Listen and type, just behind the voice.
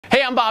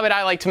Hey, I'm Bob at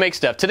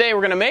ILikeToMakeStuff. Today we're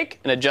going to make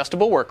an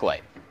adjustable work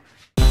light.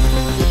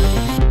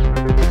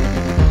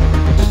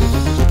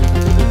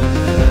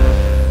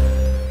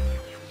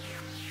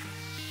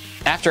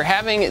 After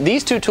having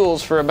these two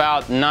tools for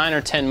about 9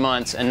 or 10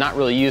 months and not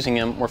really using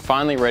them, we're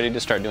finally ready to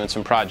start doing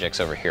some projects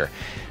over here.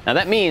 Now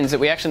that means that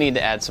we actually need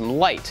to add some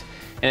light.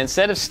 And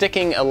instead of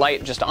sticking a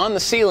light just on the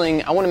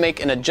ceiling, I want to make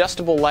an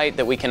adjustable light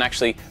that we can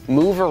actually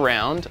move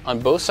around on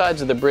both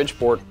sides of the bridge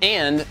board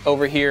and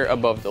over here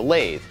above the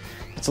lathe.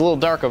 It's a little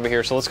dark over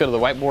here, so let's go to the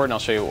whiteboard and I'll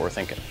show you what we're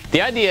thinking.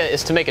 The idea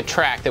is to make a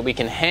track that we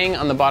can hang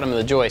on the bottom of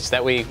the joist.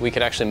 That way we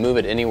could actually move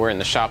it anywhere in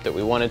the shop that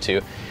we wanted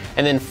to.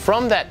 And then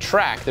from that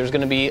track, there's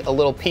going to be a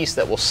little piece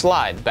that will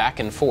slide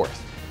back and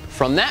forth.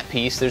 From that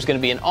piece, there's going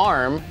to be an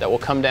arm that will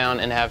come down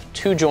and have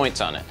two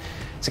joints on it.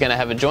 It's going to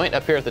have a joint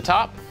up here at the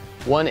top,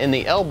 one in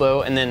the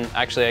elbow, and then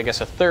actually I guess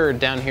a third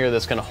down here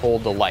that's going to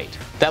hold the light.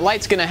 That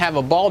light's going to have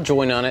a ball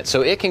joint on it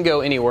so it can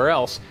go anywhere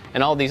else,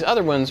 and all these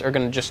other ones are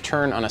going to just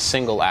turn on a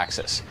single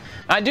axis.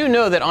 I do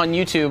know that on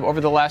YouTube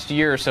over the last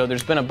year or so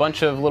there's been a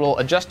bunch of little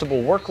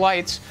adjustable work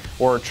lights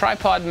or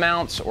tripod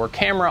mounts or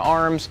camera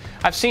arms.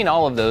 I've seen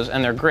all of those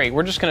and they're great.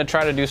 We're just going to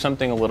try to do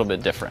something a little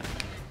bit different.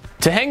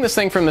 To hang this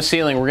thing from the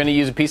ceiling, we're going to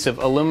use a piece of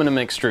aluminum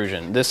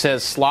extrusion. This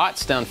has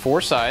slots down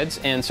 4 sides,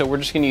 and so we're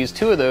just going to use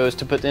 2 of those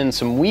to put in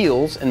some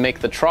wheels and make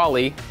the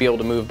trolley be able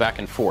to move back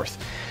and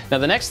forth. Now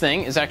the next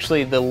thing is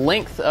actually the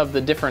length of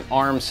the different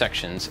arm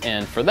sections,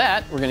 and for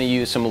that we're going to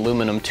use some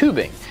aluminum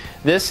tubing.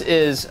 This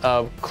is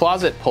a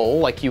closet pole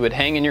like you would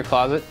hang in your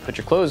closet, put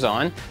your clothes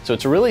on. So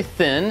it's really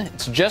thin,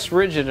 it's just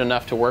rigid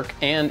enough to work,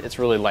 and it's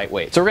really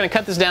lightweight. So we're going to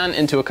cut this down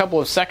into a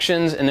couple of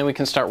sections and then we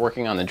can start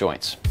working on the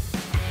joints.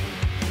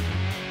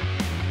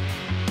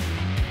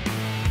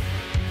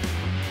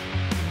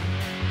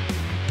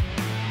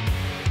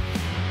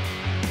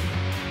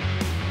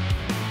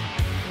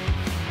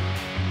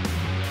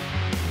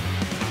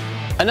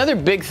 Another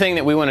big thing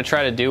that we want to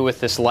try to do with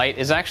this light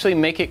is actually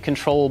make it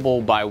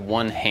controllable by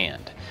one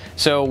hand.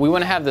 So we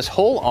want to have this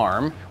whole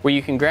arm where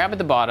you can grab at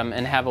the bottom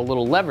and have a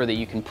little lever that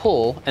you can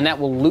pull, and that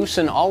will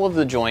loosen all of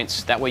the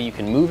joints. That way you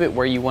can move it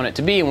where you want it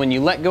to be, and when you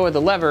let go of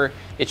the lever,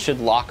 it should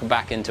lock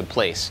back into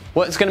place.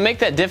 What's going to make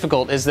that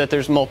difficult is that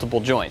there's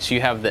multiple joints.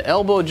 You have the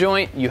elbow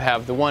joint, you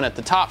have the one at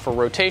the top for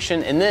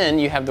rotation, and then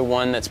you have the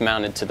one that's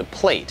mounted to the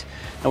plate.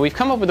 Now we've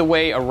come up with a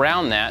way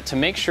around that to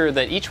make sure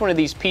that each one of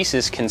these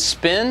pieces can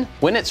spin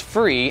when it's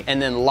free and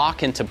then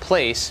lock into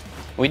place.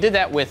 We did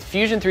that with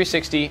Fusion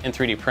 360 and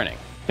 3D printing.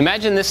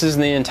 Imagine this is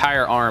the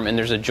entire arm and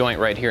there's a joint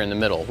right here in the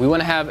middle. We want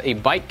to have a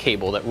bike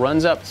cable that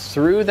runs up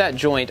through that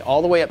joint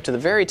all the way up to the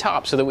very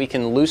top so that we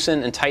can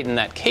loosen and tighten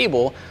that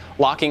cable,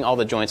 locking all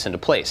the joints into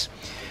place.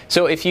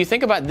 So if you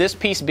think about this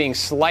piece being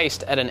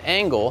sliced at an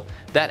angle,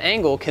 that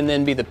angle can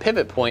then be the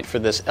pivot point for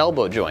this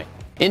elbow joint.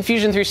 In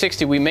Fusion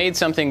 360 we made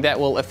something that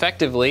will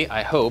effectively,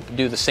 I hope,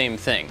 do the same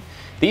thing.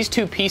 These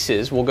two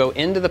pieces will go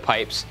into the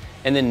pipes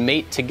and then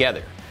mate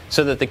together,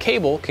 so that the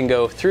cable can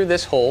go through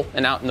this hole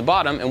and out in the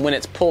bottom, and when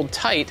it's pulled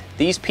tight,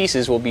 these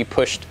pieces will be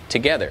pushed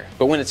together.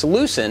 But when it's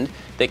loosened,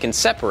 they can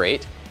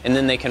separate and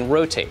then they can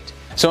rotate.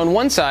 So on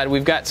one side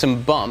we've got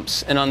some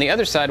bumps, and on the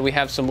other side we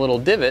have some little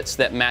divots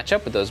that match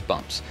up with those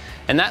bumps.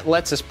 And that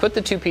lets us put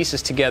the two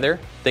pieces together.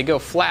 They go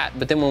flat,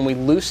 but then when we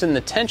loosen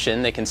the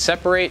tension, they can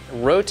separate,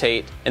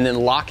 rotate, and then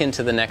lock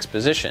into the next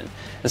position.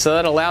 And so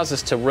that allows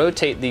us to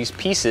rotate these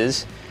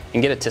pieces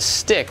and get it to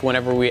stick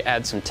whenever we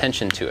add some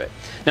tension to it.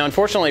 Now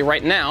unfortunately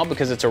right now,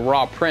 because it's a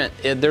raw print,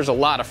 there's a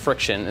lot of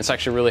friction. It's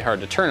actually really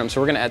hard to turn them,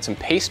 so we're going to add some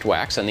paste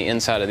wax on the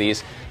inside of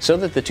these so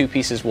that the two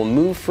pieces will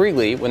move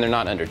freely when they're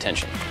not under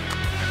tension.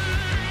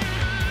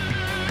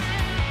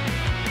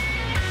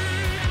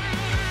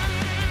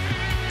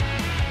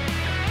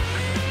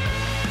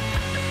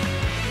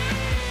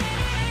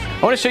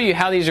 I want to show you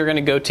how these are going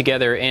to go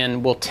together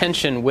and will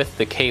tension with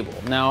the cable.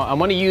 Now I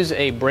want to use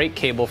a brake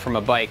cable from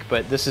a bike,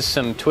 but this is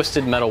some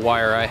twisted metal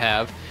wire I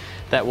have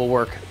that will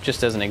work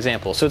just as an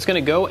example. So it's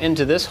going to go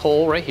into this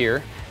hole right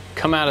here,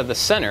 come out of the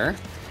center,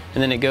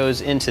 and then it goes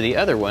into the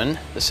other one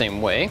the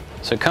same way.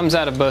 So it comes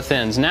out of both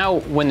ends. Now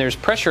when there's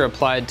pressure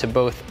applied to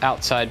both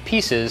outside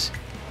pieces,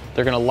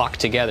 they're going to lock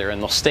together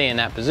and they'll stay in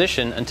that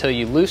position until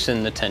you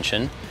loosen the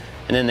tension,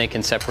 and then they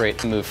can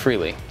separate and move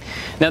freely.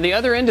 Now the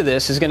other end of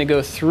this is going to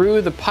go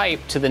through the pipe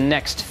to the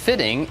next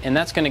fitting, and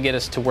that's going to get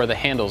us to where the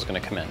handle is going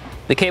to come in.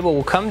 The cable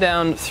will come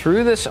down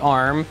through this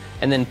arm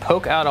and then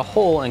poke out a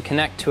hole and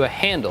connect to a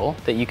handle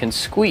that you can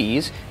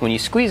squeeze. When you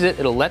squeeze it,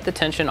 it'll let the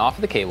tension off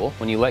of the cable.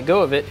 When you let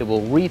go of it, it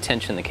will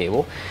re-tension the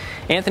cable.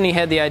 Anthony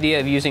had the idea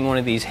of using one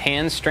of these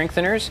hand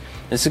strengtheners.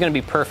 This is going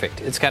to be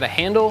perfect. It's got a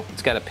handle,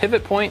 it's got a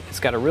pivot point, it's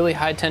got a really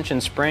high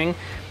tension spring,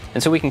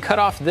 and so we can cut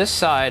off this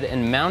side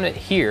and mount it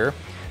here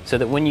so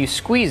that when you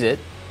squeeze it,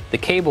 the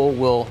cable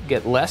will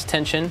get less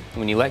tension.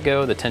 When you let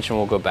go, the tension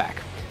will go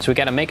back. So we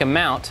got to make a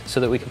mount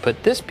so that we can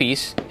put this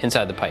piece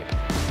inside the pipe.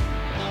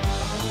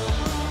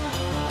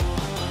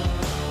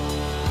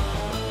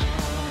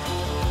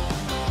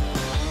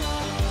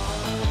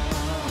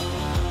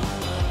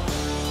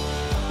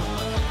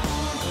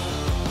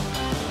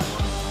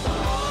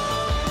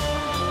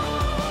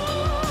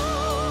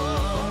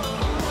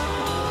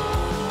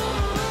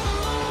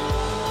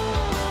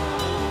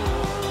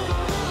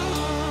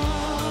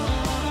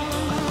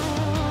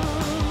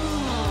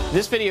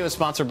 This video is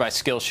sponsored by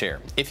Skillshare.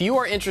 If you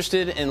are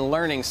interested in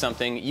learning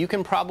something, you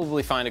can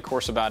probably find a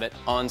course about it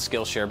on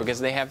Skillshare because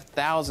they have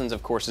thousands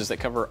of courses that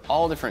cover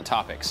all different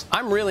topics.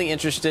 I'm really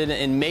interested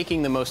in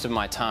making the most of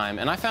my time,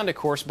 and I found a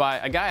course by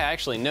a guy I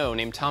actually know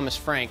named Thomas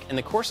Frank, and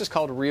the course is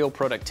called Real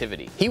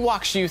Productivity. He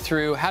walks you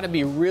through how to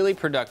be really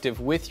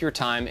productive with your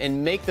time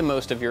and make the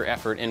most of your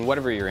effort in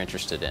whatever you're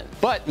interested in.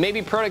 But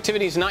maybe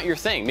productivity is not your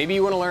thing. Maybe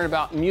you want to learn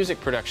about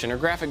music production or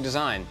graphic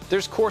design.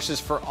 There's courses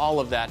for all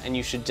of that, and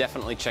you should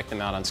definitely check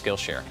them out on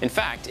Skillshare. In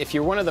fact, if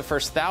you're one of the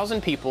first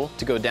 1,000 people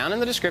to go down in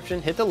the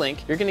description, hit the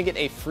link, you're going to get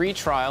a free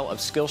trial of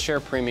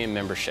Skillshare Premium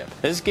membership.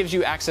 This gives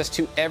you access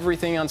to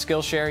everything on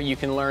Skillshare. You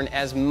can learn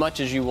as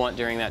much as you want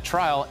during that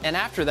trial, and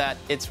after that,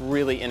 it's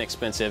really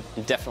inexpensive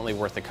and definitely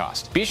worth the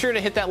cost. Be sure to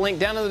hit that link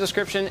down in the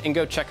description and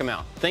go check them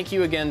out. Thank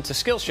you again to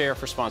Skillshare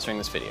for sponsoring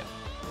this video.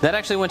 That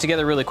actually went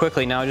together really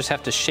quickly. Now I just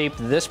have to shape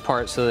this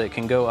part so that it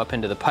can go up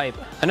into the pipe.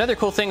 Another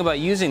cool thing about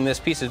using this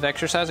piece of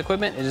exercise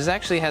equipment is it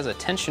actually has a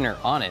tensioner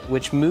on it,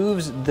 which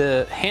moves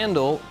the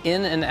handle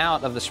in and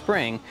out of the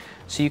spring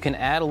so you can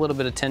add a little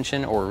bit of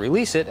tension or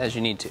release it as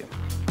you need to.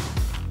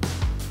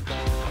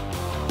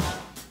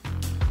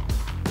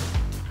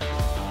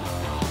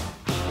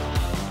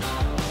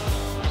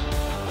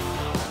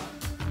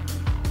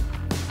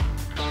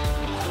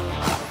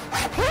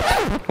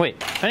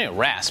 Wait, I need a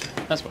rasp.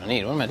 That's what I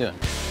need. What am I doing?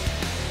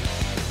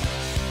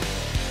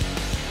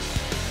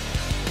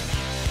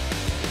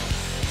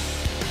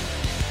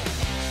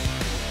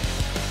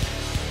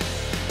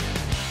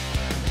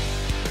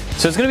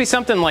 So it's going to be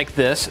something like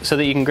this, so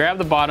that you can grab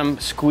the bottom,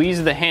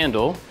 squeeze the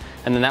handle,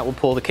 and then that will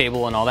pull the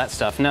cable and all that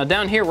stuff. Now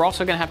down here, we're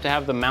also going to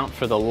have the mount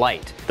for the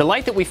light. The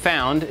light that we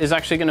found is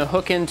actually going to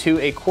hook into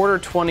a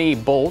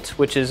 1/4-20 bolt,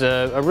 which is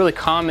a really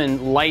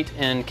common light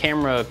and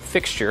camera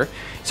fixture.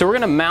 So we're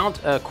going to mount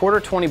a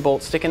 1/4-20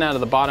 bolt sticking out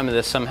of the bottom of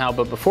this somehow,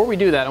 but before we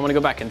do that, I want to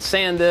go back and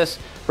sand this,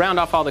 round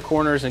off all the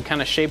corners, and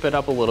kind of shape it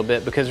up a little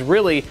bit, because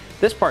really,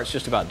 this part's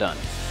just about done.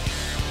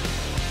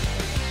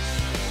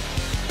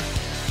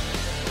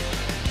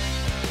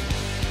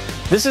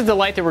 This is the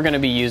light that we're going to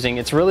be using.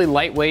 It's really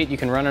lightweight. You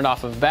can run it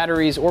off of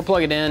batteries or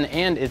plug it in,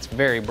 and it's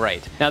very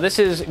bright. Now this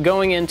is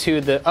going into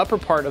the upper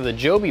part of the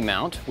Joby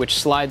mount, which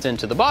slides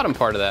into the bottom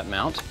part of that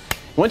mount.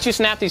 Once you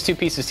snap these two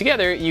pieces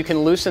together, you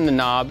can loosen the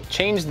knob,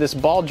 change this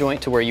ball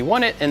joint to where you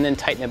want it, and then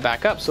tighten it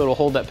back up so it'll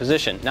hold that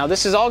position. Now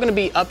this is all going to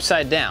be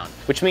upside down,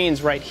 which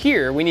means right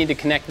here we need to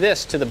connect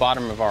this to the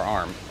bottom of our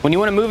arm. When you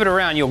want to move it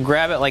around, you'll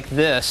grab it like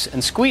this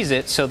and squeeze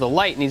it, so the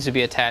light needs to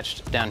be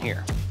attached down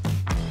here.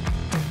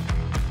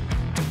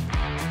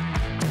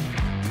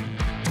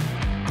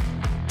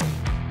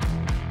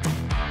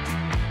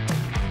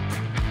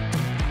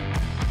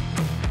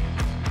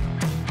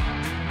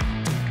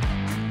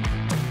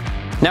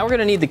 Now we're going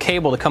to need the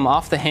cable to come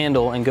off the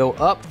handle and go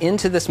up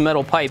into this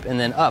metal pipe and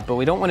then up, but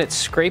we don't want it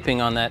scraping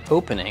on that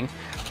opening.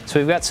 So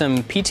we've got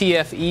some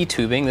PTFE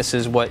tubing. This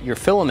is what your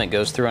filament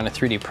goes through on a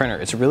 3D printer.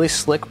 It's really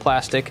slick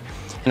plastic,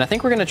 and I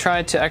think we're going to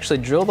try to actually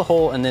drill the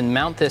hole and then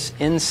mount this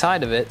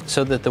inside of it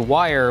so that the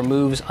wire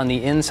moves on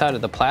the inside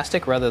of the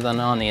plastic rather than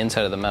on the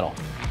inside of the metal.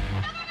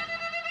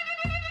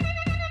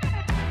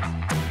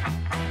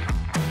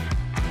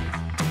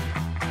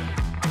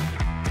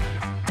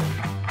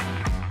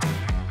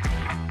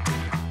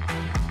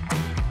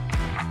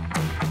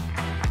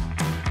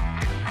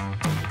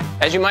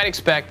 As you might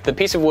expect, the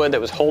piece of wood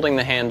that was holding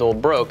the handle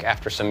broke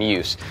after some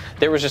use.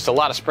 There was just a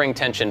lot of spring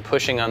tension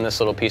pushing on this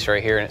little piece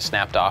right here, and it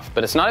snapped off,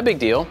 but it's not a big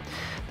deal.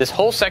 This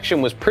whole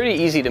section was pretty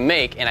easy to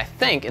make, and I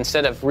think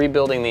instead of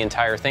rebuilding the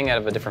entire thing out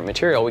of a different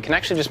material, we can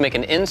actually just make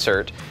an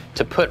insert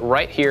to put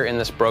right here in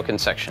this broken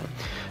section.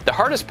 The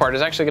hardest part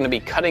is actually going to be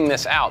cutting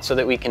this out so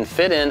that we can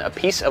fit in a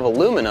piece of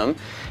aluminum,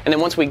 and then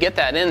once we get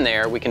that in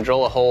there, we can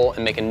drill a hole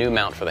and make a new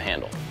mount for the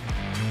handle.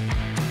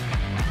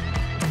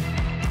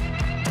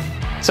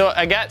 So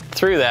I got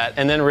through that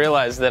and then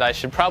realized that I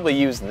should probably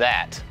use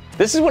that.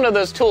 This is one of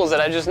those tools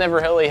that I just never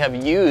really have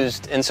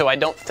used, and so I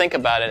don't think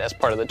about it as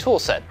part of the tool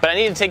set. But I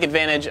need to take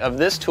advantage of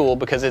this tool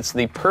because it's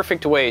the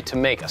perfect way to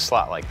make a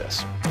slot like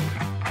this.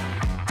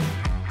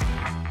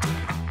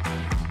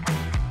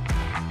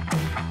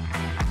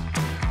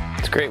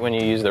 It's great when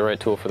you use the right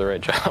tool for the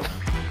right job.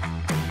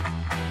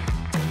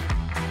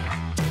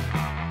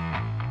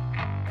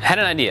 I had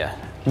an idea.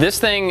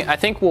 This thing I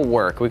think will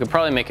work. We could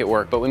probably make it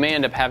work, but we may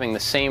end up having the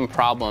same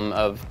problem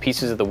of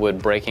pieces of the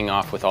wood breaking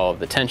off with all of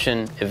the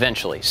tension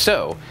eventually.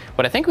 So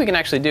what I think we can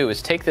actually do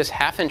is take this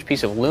 1/2-inch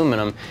piece of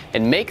aluminum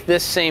and make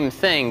this same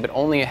thing, but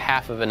only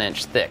 1/2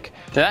 inch thick.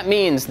 Now that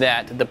means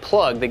that the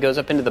plug that goes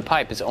up into the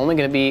pipe is only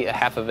going to be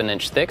 1/2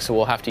 inch thick, so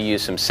we'll have to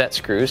use some set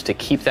screws to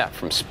keep that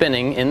from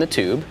spinning in the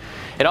tube.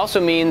 It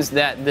also means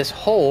that this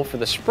hole for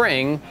the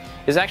spring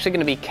is actually going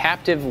to be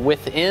captive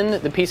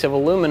within the piece of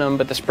aluminum,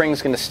 but the spring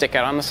is going to stick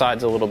out on the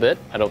sides a little bit.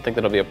 I don't think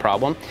that'll be a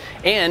problem.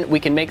 And we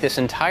can make this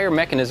entire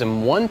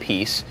mechanism one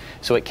piece,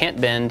 so it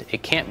can't bend,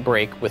 it can't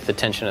break with the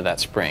tension of that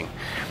spring.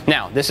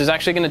 Now, this is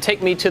actually going to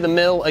take me to the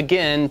mill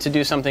again to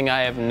do something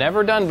I have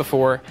never done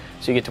before,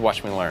 so you get to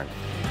watch me learn.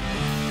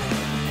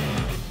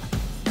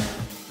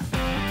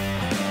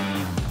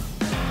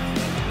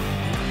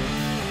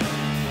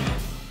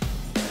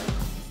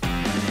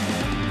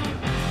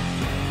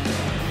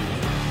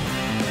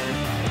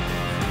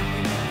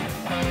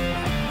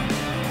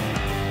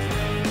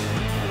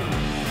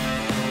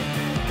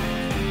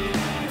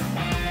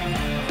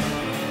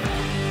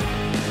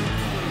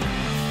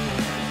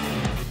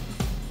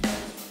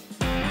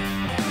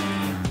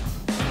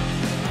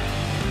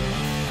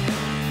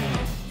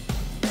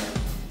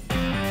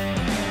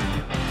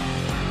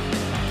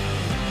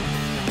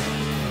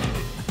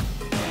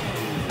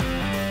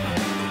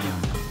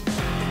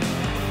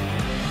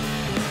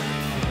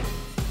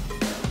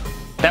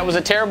 That was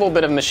a terrible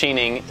bit of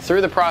machining.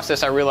 Through the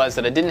process, I realized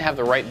that I didn't have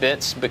the right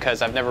bits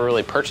because I've never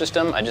really purchased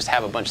them. I just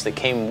have a bunch that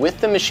came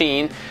with the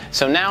machine.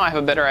 So now I have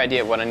a better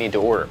idea of what I need to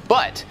order.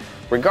 But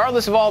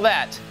regardless of all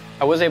that,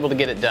 I was able to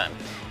get it done.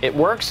 It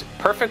works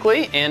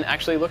perfectly and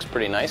actually looks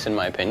pretty nice in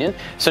my opinion.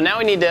 So now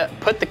we need to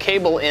put the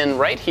cable in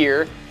right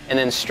here and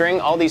then string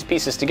all these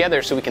pieces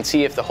together so we can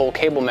see if the whole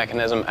cable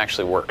mechanism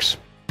actually works.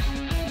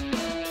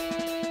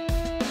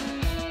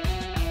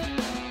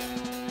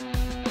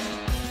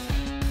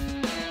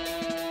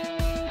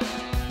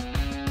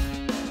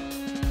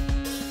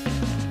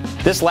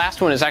 This last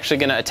one is actually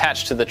going to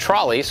attach to the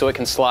trolley so it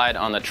can slide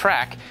on the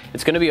track.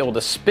 It's going to be able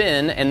to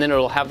spin and then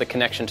it'll have the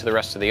connection to the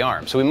rest of the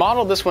arm. So we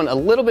modeled this one a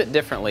little bit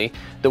differently.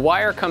 The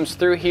wire comes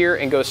through here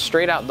and goes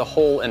straight out the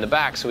hole in the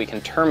back so we can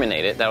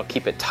terminate it. That'll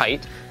keep it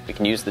tight. We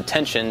can use the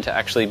tension to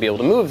actually be able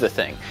to move the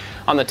thing.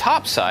 On the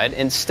top side,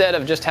 instead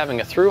of just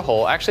having a through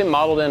hole, I actually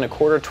modeled in a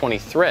 1/4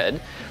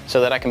 thread so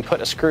that I can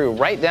put a screw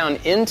right down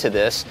into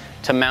this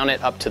to mount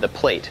it up to the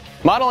plate.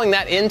 Modeling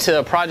that into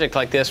a project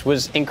like this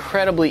was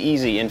incredibly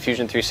easy in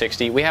Fusion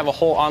 360. We have a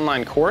whole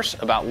online course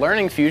about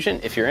learning Fusion.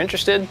 If you're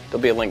interested,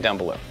 there'll be a link down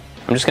below.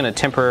 I'm just going to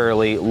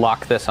temporarily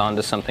lock this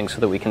onto something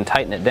so that we can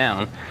tighten it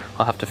down.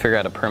 I'll have to figure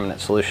out a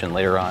permanent solution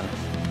later on.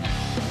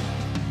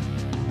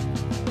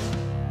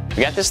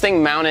 We got this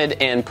thing mounted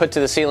and put to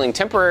the ceiling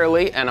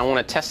temporarily, and I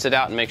want to test it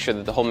out and make sure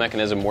that the whole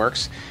mechanism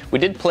works. We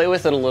did play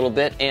with it a little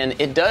bit and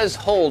it does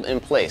hold in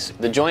place.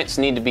 The joints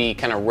need to be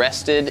kind of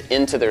rested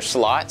into their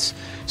slots.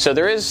 So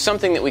there is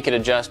something that we could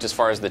adjust as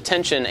far as the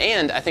tension,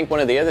 and I think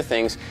one of the other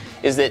things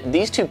is that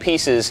these two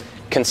pieces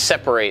can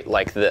separate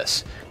like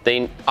this.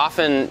 They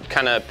often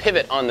kind of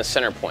pivot on the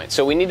center point.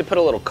 So we need to put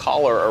a little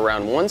collar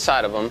around one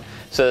side of them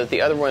so that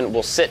the other one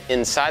will sit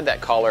inside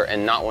that collar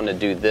and not want to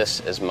do this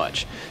as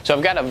much. So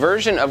I've got a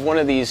version of one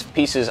of these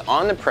pieces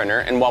on the printer,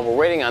 and while we're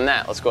waiting on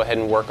that, let's go ahead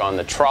and work on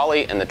the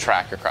trolley and the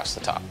track across the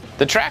top.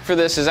 The track for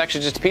this is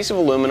actually just a piece of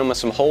aluminum with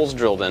some holes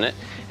drilled in it,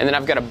 and then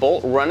I've got a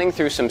bolt running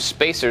through some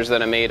spacers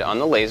that I made on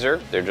the laser.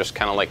 They're just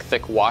kind of like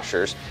thick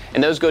washers,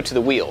 and those go to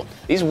the wheel.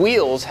 These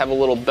wheels have a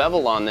little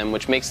bevel on them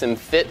which makes them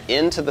fit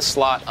into the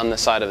slot on the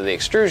side of the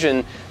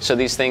extrusion, so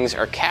these things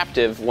are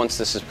captive once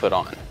this is put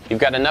on. You've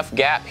got enough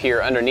gap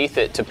here underneath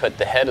it to put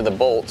the head of the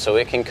bolt so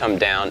it can come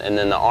down, and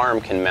then the arm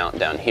can mount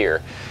down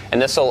here.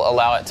 And this will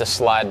allow it to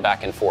slide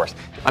back and forth.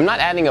 I'm not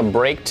adding a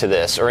brake to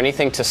this or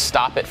anything to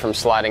stop it from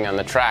sliding on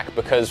the track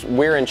because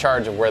we're in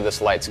charge of where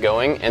this light's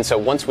going, and so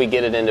once we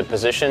get it into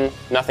position,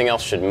 nothing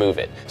else should move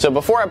it. So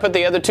before I put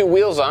the other two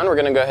wheels on, we're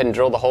going to go ahead and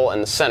drill the hole in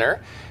the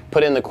center,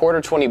 put in the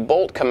 1/4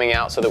 bolt coming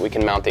out so that we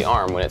can mount the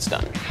arm when it's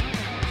done.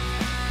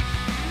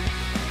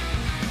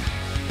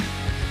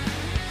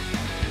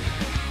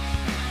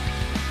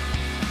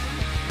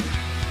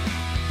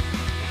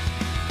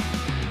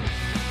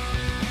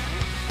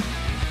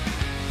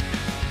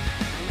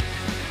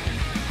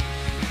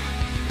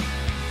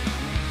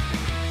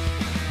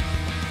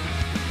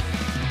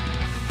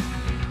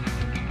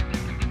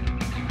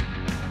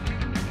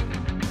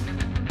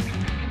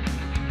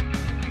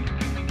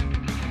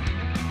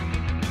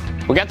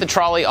 We got the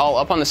trolley all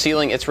up on the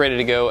ceiling, it's ready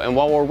to go, and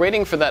while we're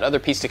waiting for that other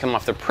piece to come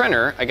off the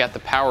printer, I got the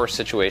power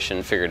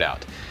situation figured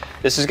out.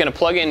 This is going to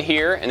plug in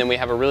here, and then we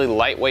have a really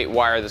lightweight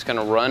wire that's going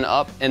to run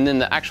up, and then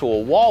the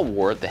actual wall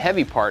wart, the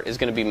heavy part, is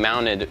going to be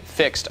mounted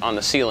fixed on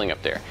the ceiling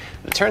up there.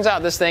 It turns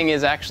out this thing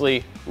is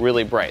actually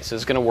really bright, so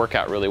it's going to work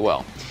out really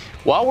well.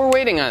 While we're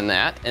waiting on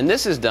that, and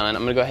this is done,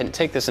 I'm going to go ahead and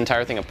take this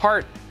entire thing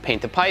apart,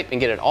 paint the pipe,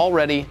 and get it all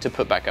ready to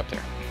put back up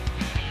there.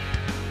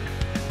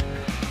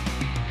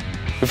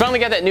 We finally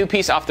got that new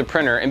piece off the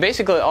printer, and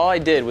basically all I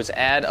did was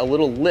add a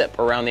little lip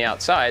around the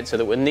outside so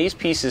that when these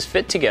pieces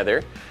fit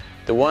together,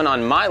 the one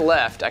on my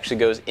left actually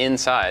goes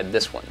inside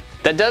this one.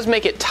 That does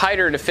make it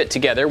tighter to fit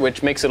together,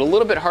 which makes it a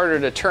little bit harder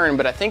to turn,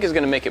 but I think is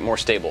going to make it more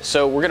stable.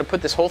 So we're going to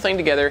put this whole thing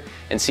together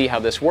and see how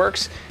this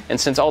works, and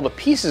since all the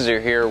pieces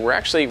are here, we're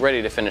actually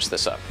ready to finish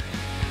this up.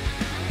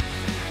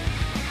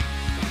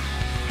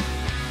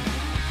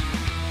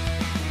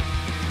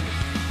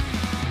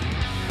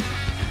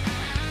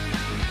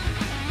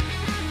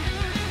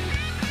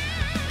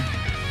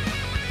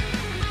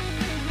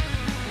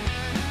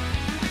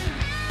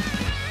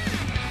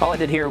 All I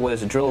did here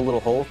was drill a little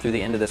hole through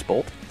the end of this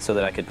bolt so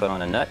that I could put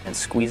on a nut and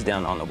squeeze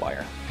down on the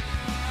wire.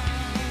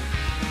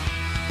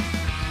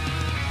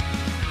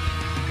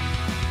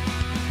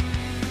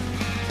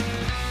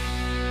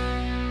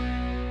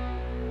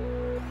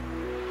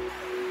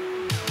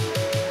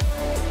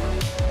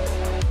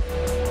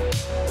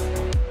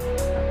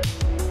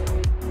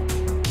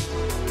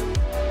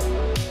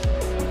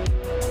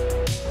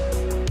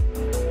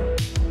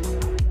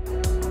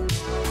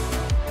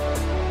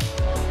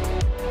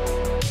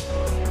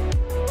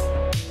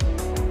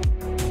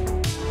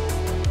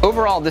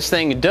 Overall, this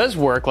thing does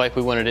work like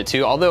we wanted it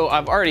to, although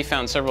I've already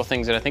found several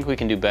things that I think we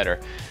can do better.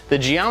 The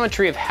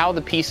geometry of how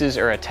the pieces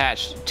are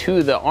attached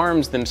to the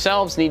arms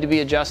themselves need to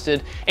be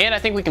adjusted, and I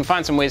think we can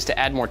find some ways to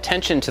add more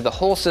tension to the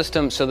whole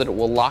system so that it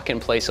will lock in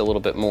place a little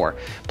bit more.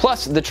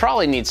 Plus, the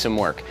trolley needs some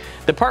work.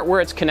 The part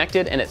where it's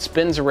connected and it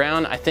spins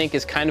around, I think,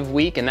 is kind of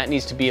weak, and that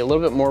needs to be a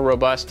little bit more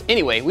robust.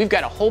 Anyway, we've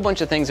got a whole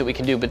bunch of things that we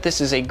can do, but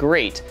this is a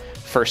great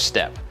first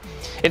step.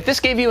 If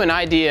this gave you an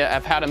idea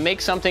of how to make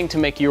something to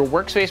make your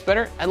workspace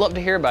better, I'd love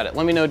to hear about it.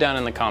 Let me know down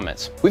in the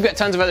comments. We've got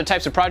tons of other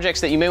types of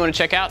projects that you may want to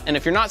check out, and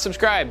if you're not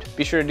subscribed,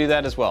 be sure to do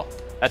that as well.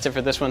 That's it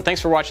for this one.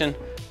 Thanks for watching.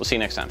 We'll see you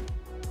next time.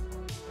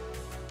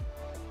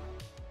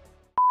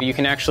 You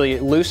can actually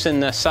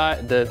loosen the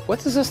side,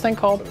 what is this thing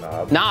called?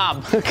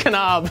 Knob.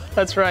 Knob,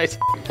 that's right.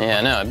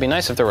 Yeah, no, it'd be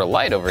nice if there were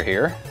light over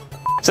here.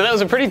 So that was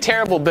a pretty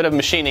terrible bit of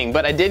machining,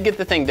 but I did get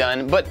the thing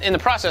done. But in the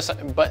process,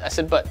 I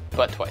said but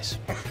twice.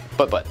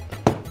 But.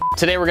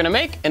 Today we're gonna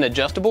make an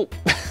adjustable.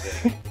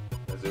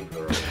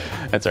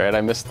 That's all right, I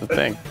missed the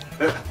thing.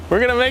 We're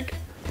gonna make